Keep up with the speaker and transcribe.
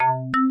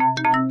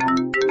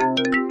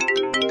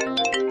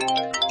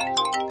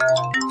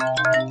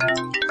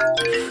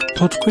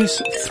PodQuiz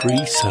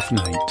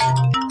 378.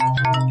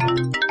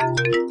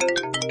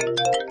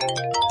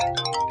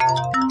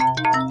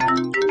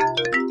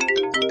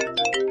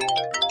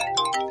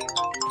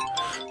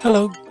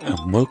 Hello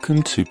and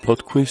welcome to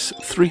PodQuiz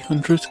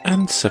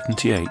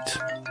 378.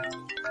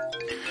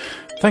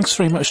 Thanks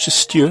very much to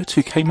Stuart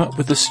who came up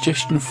with a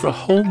suggestion for a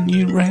whole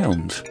new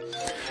round.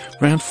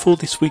 Round 4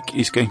 this week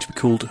is going to be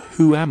called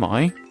Who Am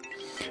I?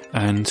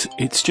 And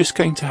it's just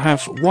going to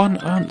have one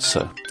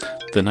answer,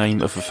 the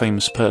name of a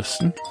famous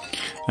person,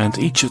 and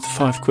each of the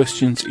 5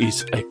 questions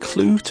is a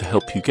clue to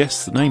help you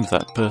guess the name of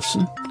that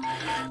person.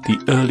 The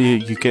earlier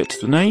you get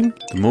to the name,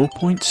 the more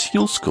points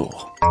you'll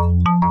score.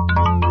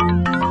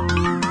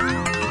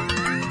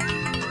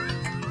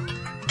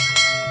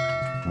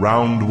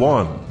 Round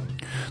 1.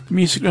 The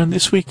music round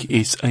this week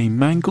is a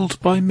Mangled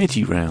by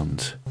MIDI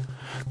round.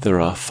 There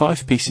are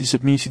 5 pieces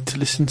of music to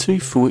listen to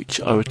for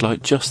which I would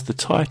like just the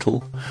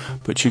title,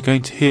 but you're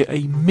going to hear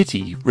a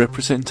MIDI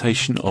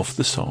representation of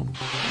the song.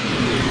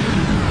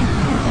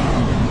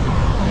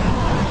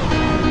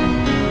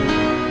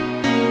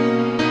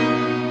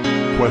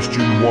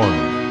 Question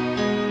 1.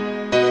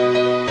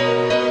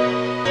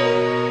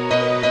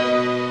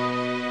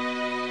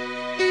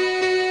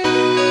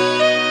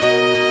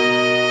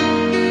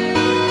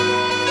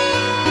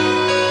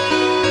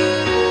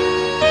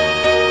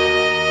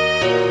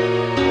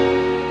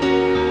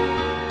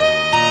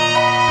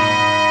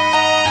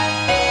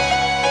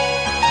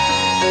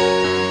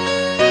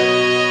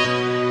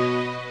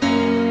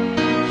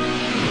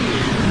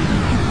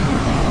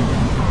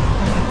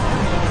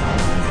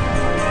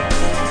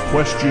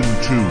 Question 2.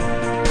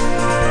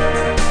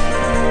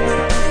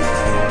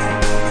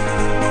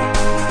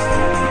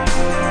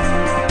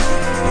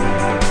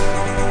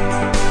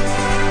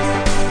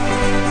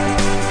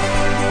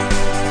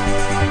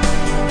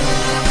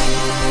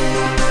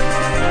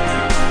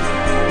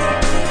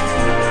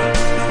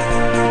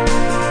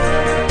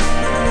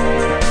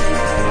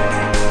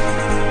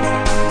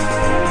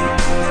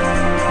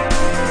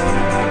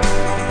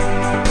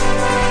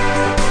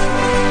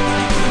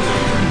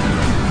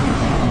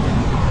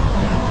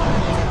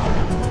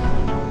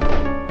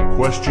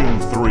 Question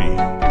 3.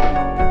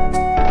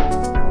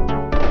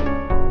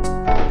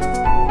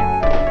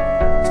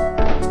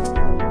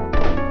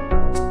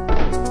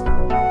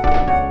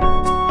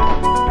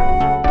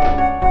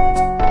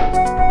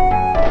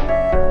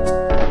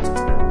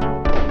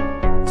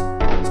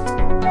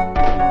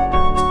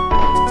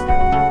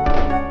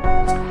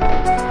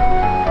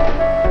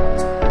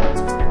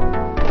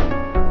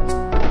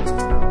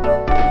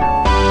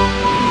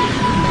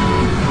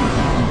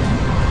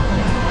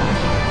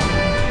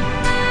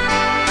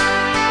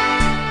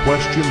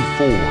 Question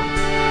 4.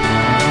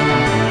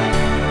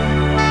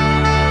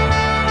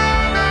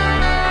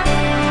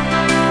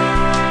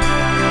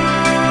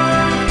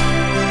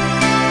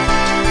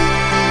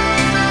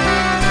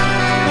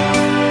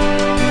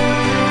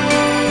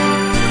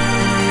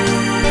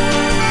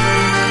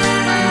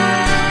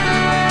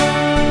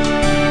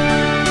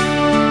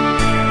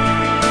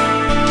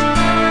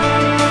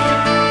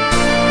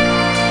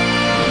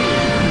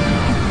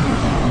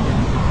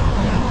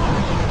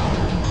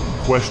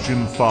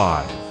 Question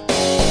 5.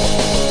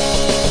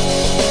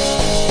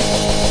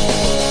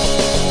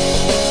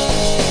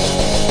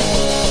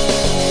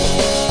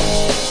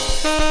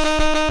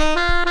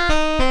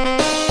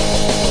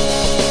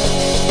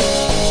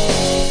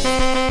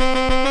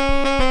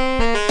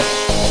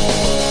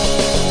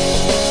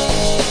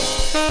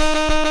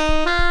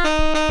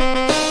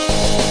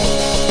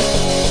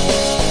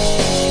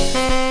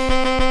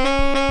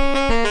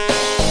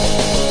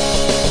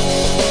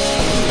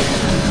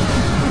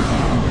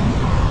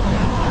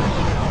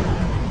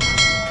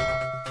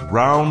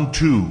 Round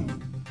 2.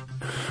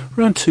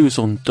 Round 2 is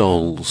on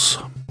dolls.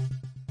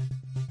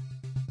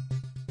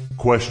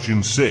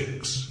 Question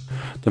 6.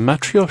 The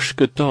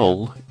Matryoshka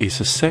doll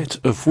is a set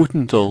of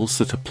wooden dolls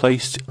that are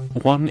placed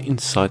one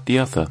inside the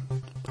other.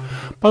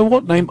 By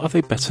what name are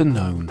they better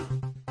known?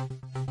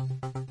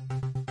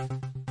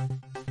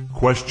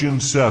 Question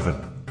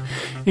 7.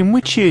 In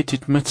which year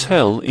did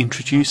Mattel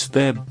introduce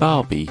their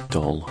Barbie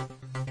doll?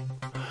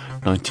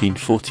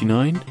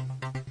 1949,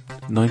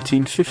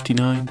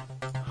 1959,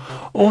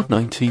 or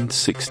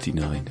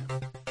 1969?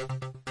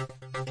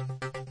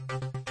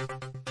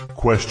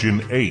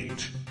 Question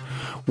 8.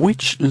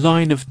 Which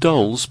line of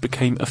dolls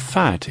became a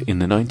fad in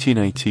the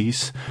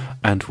 1980s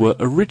and were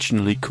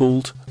originally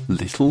called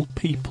Little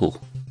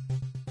People?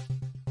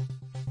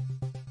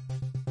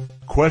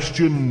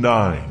 Question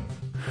 9.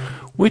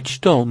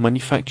 Which doll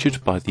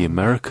manufactured by the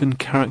American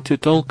Character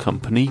Doll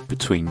Company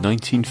between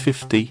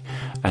 1950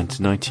 and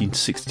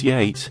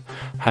 1968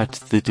 had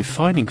the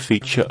defining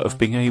feature of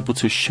being able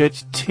to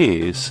shed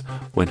tears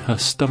when her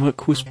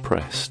stomach was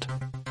pressed?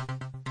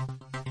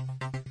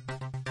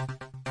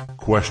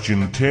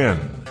 Question 10.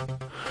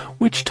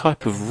 Which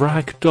type of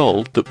rag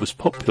doll that was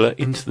popular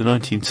into the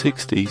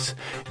 1960s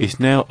is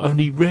now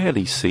only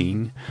rarely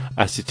seen,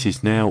 as it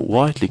is now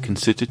widely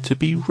considered to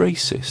be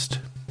racist?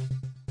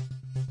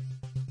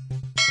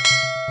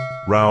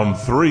 Round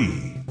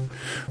 3.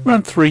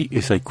 Round 3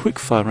 is a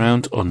quick-fire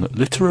round on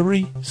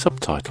literary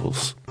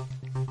subtitles.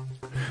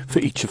 For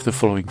each of the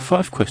following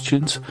 5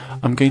 questions,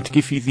 I'm going to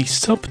give you the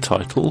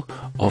subtitle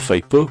of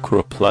a book or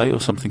a play or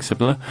something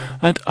similar,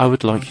 and I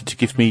would like you to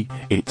give me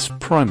its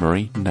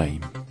primary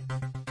name.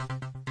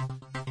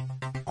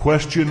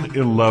 Question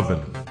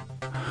 11.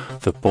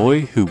 The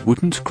Boy Who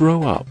Wouldn't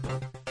Grow Up.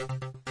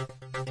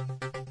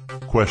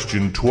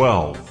 Question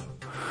 12.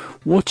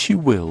 What You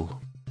Will.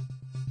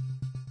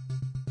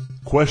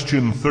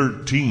 Question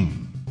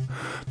 13.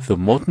 The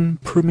Modern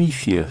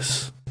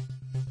Prometheus.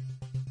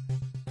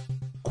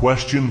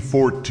 Question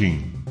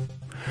 14.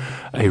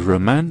 A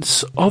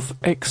Romance of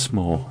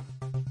Exmoor.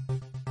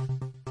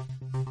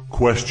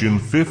 Question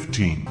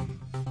 15.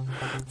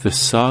 The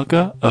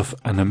Saga of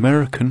an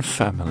American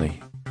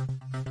Family.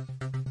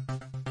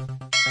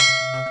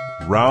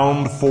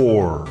 Round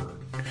 4.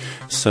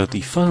 So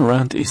the final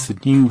round is the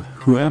new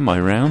Who Am I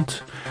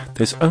round.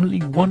 There's only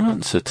one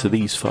answer to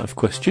these 5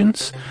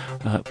 questions,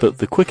 but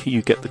the quicker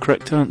you get the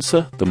correct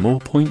answer, the more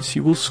points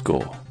you will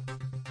score.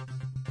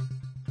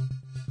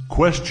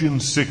 Question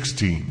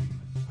 16.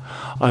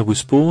 I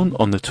was born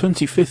on the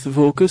 25th of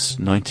August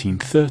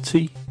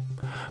 1930.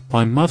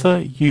 My mother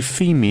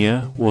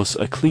Euphemia was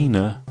a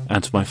cleaner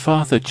and my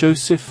father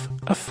Joseph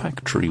a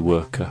factory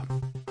worker.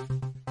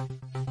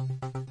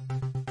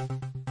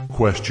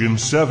 Question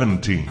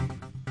 17.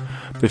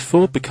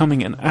 Before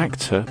becoming an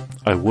actor,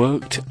 I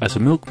worked as a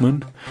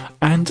milkman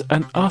and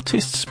an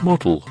artist's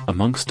model,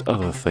 amongst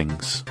other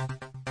things.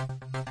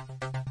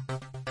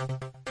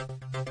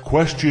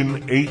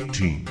 Question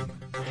 18.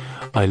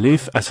 I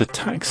live as a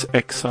tax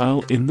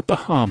exile in the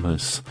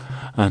Bahamas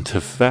and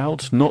have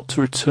vowed not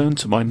to return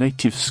to my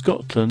native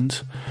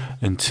Scotland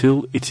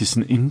until it is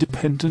an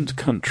independent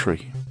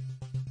country.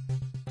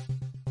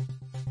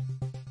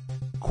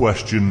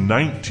 Question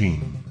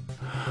 19.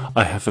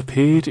 I have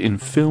appeared in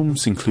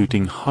films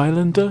including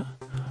Highlander,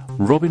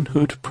 Robin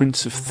Hood,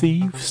 Prince of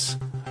Thieves,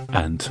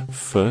 and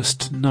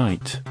First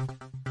Night.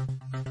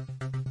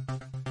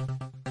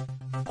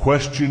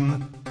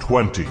 Question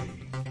 20.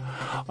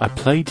 I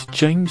played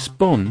James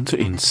Bond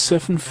in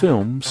 7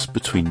 films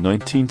between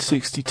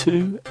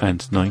 1962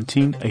 and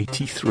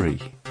 1983.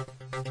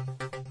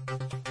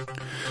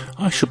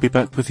 I shall be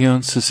back with the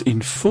answers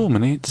in 4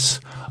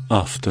 minutes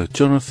after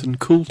Jonathan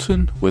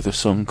Coulton with a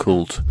song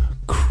called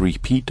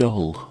Creepy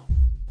Doll.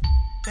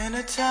 In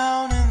a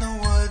town in the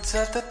woods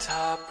at the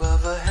top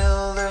of a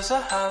hill, there's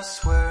a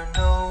house where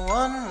no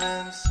one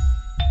lives.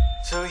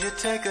 So you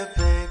take a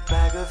big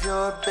bag of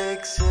your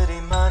big city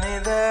money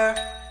there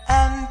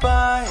and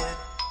buy it.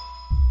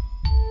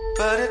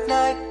 But at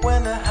night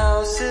when the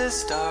house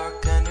is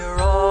dark and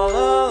you're all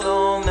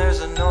alone,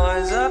 there's a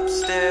noise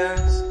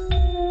upstairs.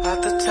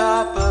 At the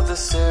top of the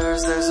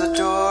stairs there's a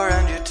door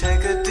and you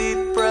take a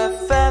deep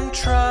breath and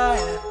try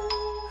it.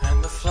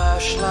 And the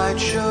flashlight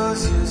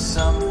shows you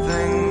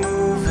something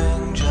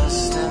moving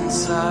just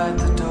inside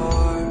the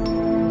door.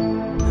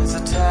 There's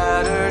a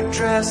tattered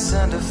dress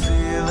and a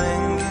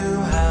feeling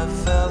you have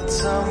felt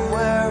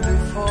somewhere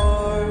before.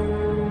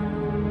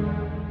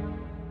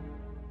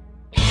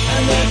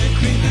 And there's a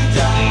creepy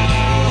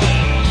doll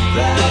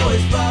that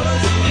always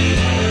follows you.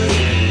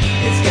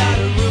 It's got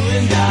a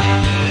ruined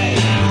eye,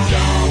 it's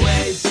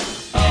always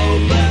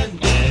open.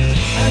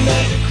 And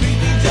there's a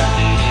creepy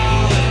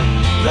doll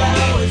that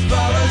always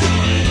follows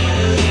you.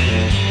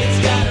 It's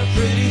got a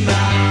pretty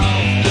mouth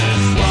to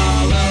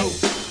swallow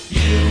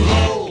you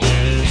whole.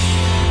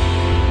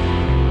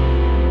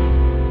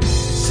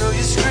 So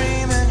you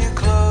scream and you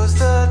close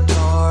the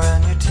door.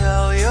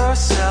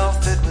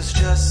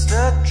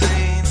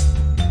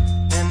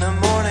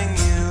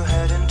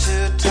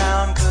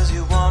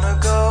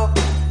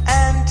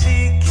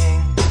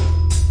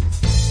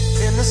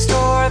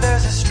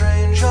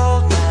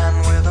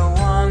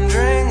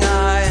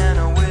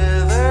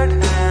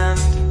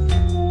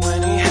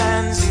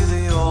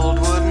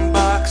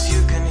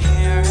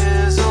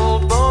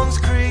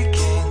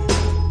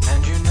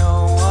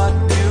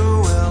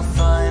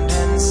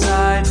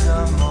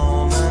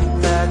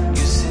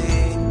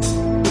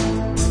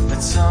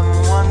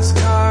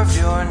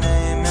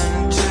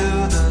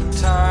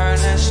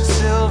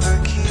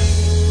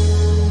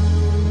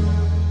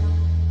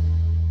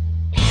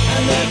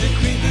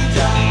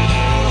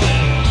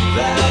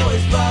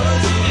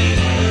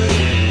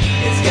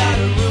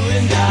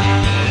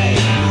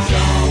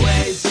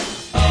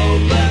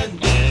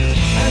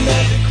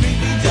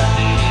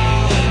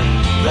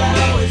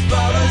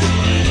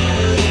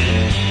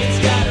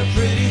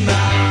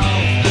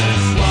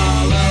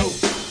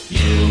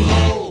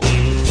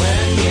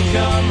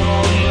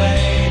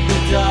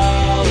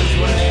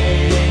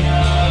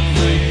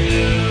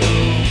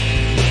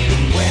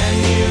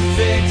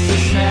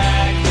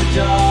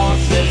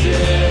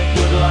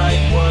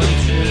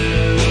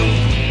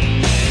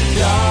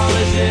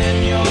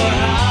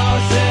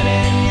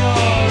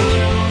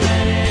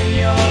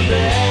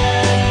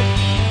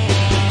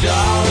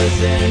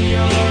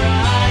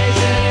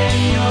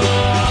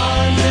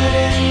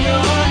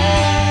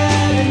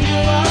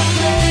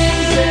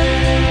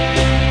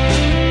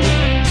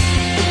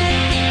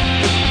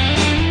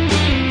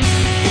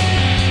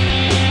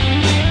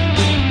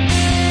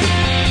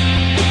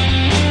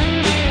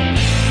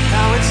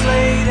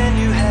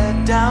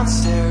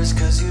 downstairs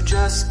 'cause you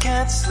just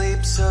can't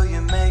sleep, so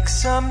you make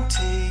some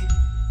tea.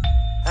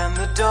 And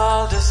the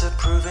doll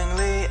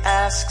disapprovingly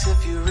asks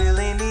if you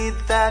really need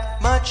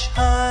that much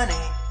honey.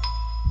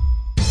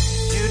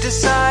 You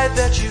decide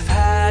that you've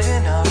had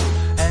enough,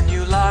 and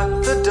you lock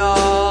the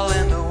doll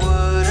in the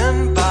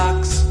wooden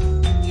box.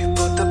 You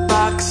put the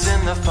box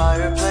in the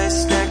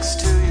fireplace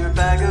next to your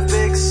bag of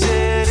big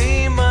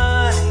city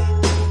money.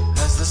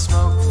 As the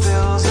smoke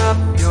fills up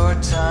your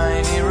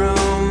tiny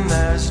room,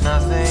 there's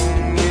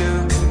nothing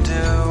you can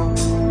do.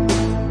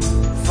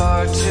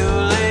 Far too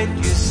late,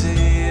 you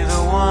see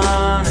the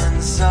one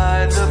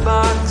inside the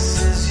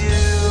box is you.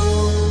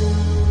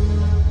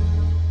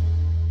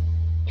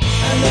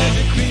 And there's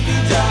a creepy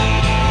doll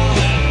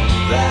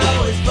that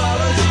always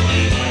follows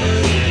you.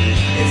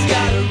 It's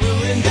got a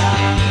ruined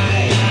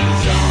eye,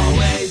 it's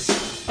always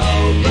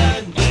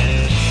open.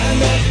 And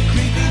there's a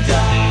creepy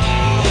doll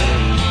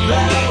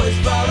that always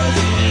follows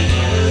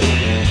you.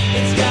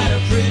 It's got a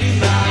pretty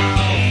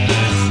mouth to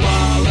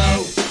swallow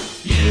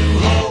you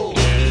whole.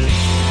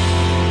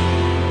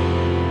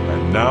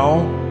 And now,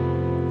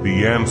 the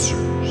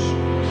answers.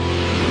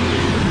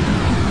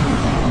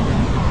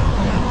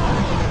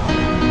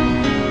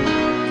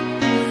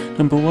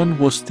 Number 1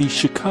 was the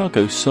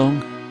Chicago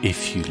song,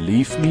 If You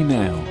Leave Me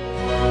Now.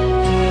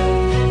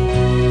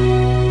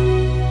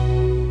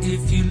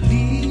 If you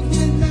leave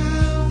me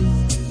now,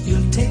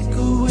 you'll take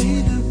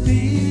away the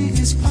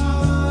biggest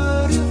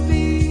part of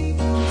me.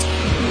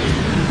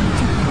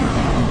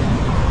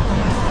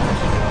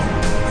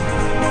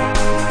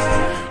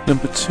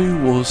 Number 2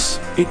 was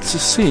It's a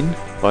Sin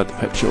by the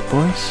Pet Shop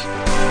Boys.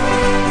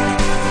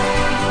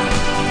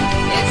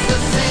 It's a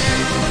sin.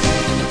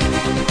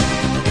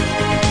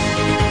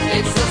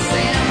 It's a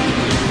sin.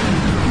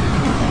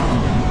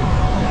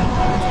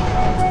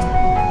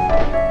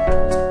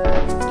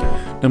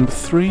 Number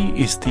 3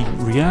 is the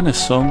Rihanna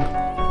song,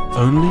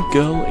 Only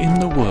Girl in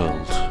the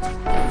World.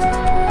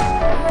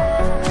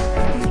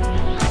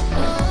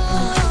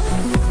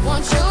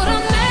 Want you to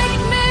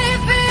make me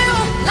feel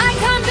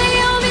like I'm the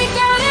only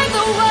girl in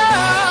the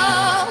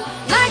world,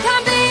 like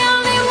I'm the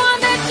only one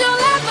that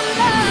you'll ever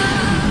love.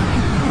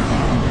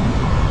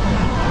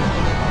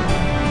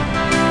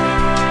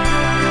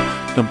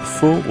 Number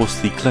 4 was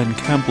the Glenn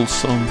Campbell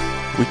song,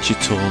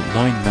 Wichita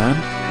Lineman.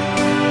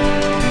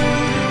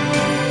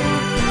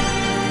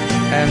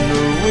 And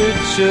the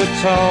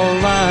Wichita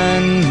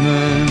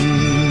lineman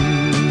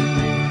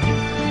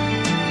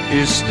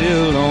is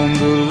still on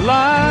the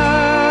line.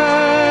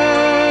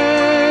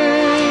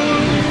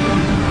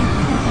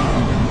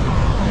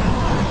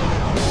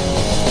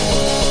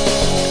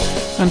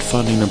 And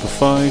finally, number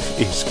 5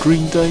 is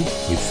Green Day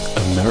with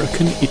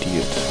American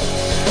Idiot.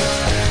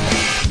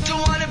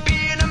 Don't wanna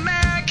be an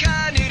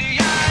American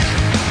idiot.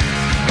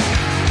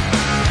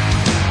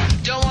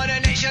 Don't want a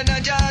nation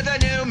under the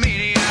new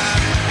media.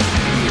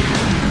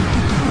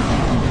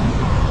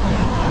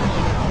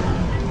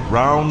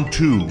 Round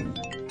 2.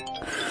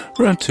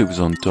 Round 2 was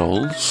on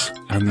dolls,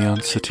 and the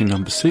answer to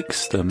number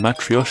 6, the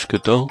Matryoshka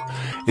doll,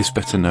 is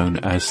better known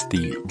as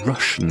the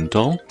Russian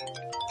doll.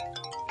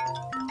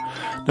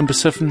 Number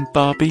 7,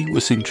 Barbie,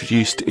 was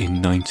introduced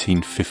in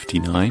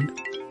 1959.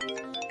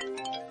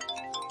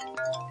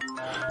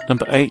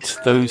 Number 8,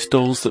 those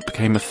dolls that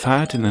became a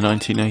fad in the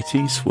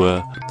 1980s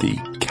were the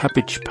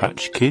Cabbage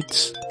Patch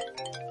Kids.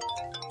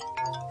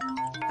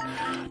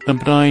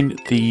 Number 9,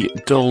 the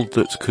doll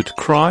that could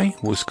cry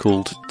was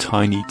called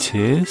Tiny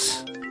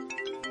Tears.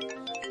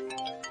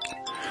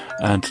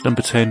 And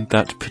number 10,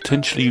 that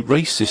potentially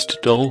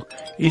racist doll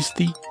is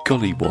the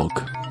Gollywog.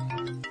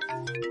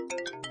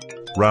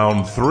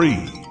 Round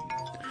 3.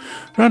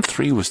 Round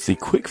 3 was the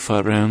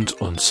quickfire round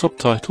on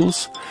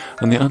subtitles,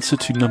 and the answer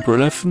to number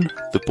 11,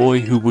 The Boy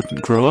Who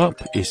Wouldn't Grow Up,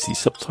 is the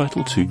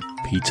subtitle to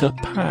Peter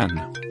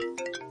Pan.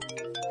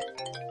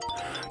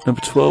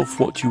 Number 12,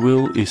 What You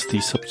Will, is the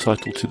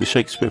subtitle to the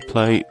Shakespeare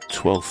play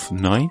Twelfth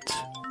Night.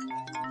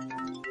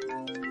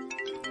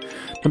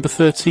 Number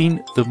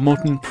 13, The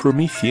Modern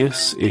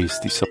Prometheus, is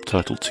the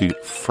subtitle to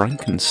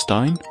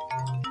Frankenstein.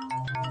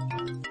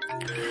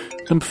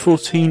 Number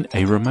 14,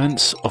 A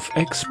Romance of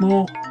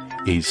Exmoor,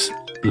 is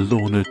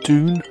Lorna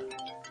Doone.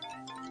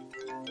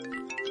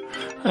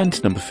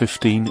 And number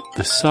 15,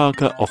 The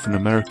Saga of an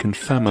American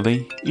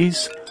Family,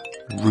 is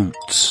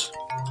Roots.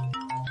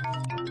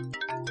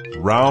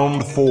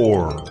 Round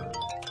 4.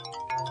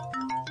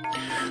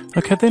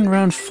 Okay, then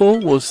round 4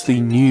 was the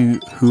new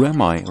Who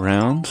Am I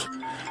round,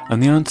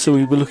 and the answer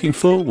we were looking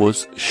for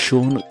was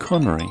Sean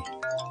Connery.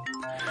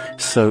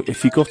 So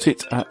if you got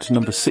it at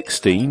number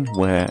 16,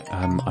 where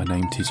I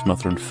named his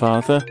mother and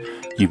father,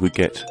 you would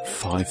get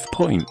 5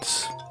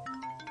 points.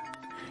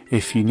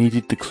 If you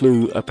needed the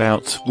clue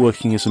about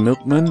working as a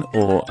milkman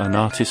or an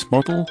artist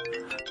model,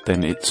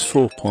 then it's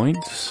 4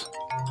 points.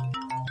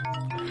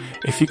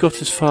 If you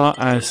got as far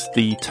as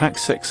the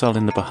tax exile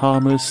in the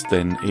Bahamas,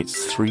 then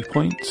it's 3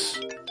 points.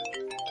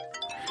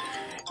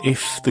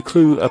 If the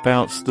clue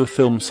about the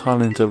films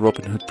Highlander,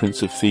 Robin Hood,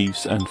 Prince of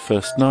Thieves and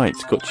First Night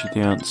got you the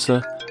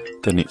answer,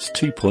 then it's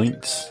 2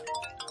 points.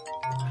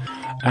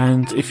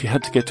 And if you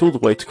had to get all the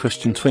way to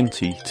question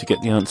 20 to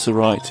get the answer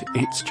right,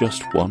 it's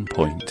just 1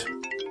 point.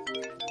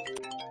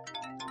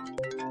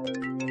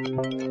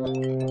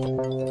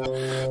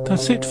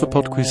 That's it for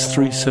PodQuiz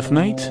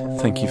 378.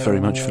 Thank you very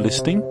much for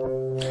listening.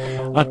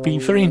 I'd be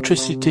very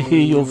interested to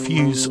hear your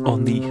views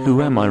on the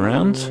Who Am I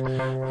round.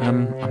 I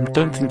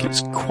don't think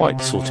it's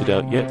quite sorted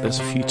out yet. There's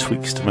a few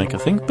tweaks to make, I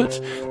think, but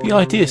the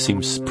idea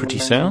seems pretty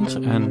sound,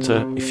 and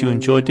if you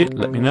enjoyed it,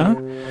 let me know.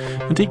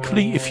 And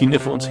equally, if you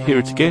never want to hear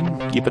it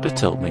again, you better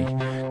tell me.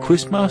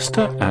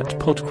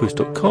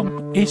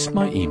 Quizmaster@podquiz.com is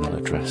my email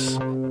address.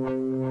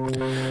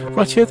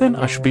 Right here then,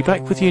 I shall be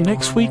back with you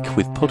next week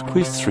with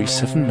PodQuiz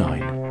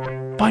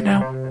 379. Bye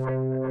now.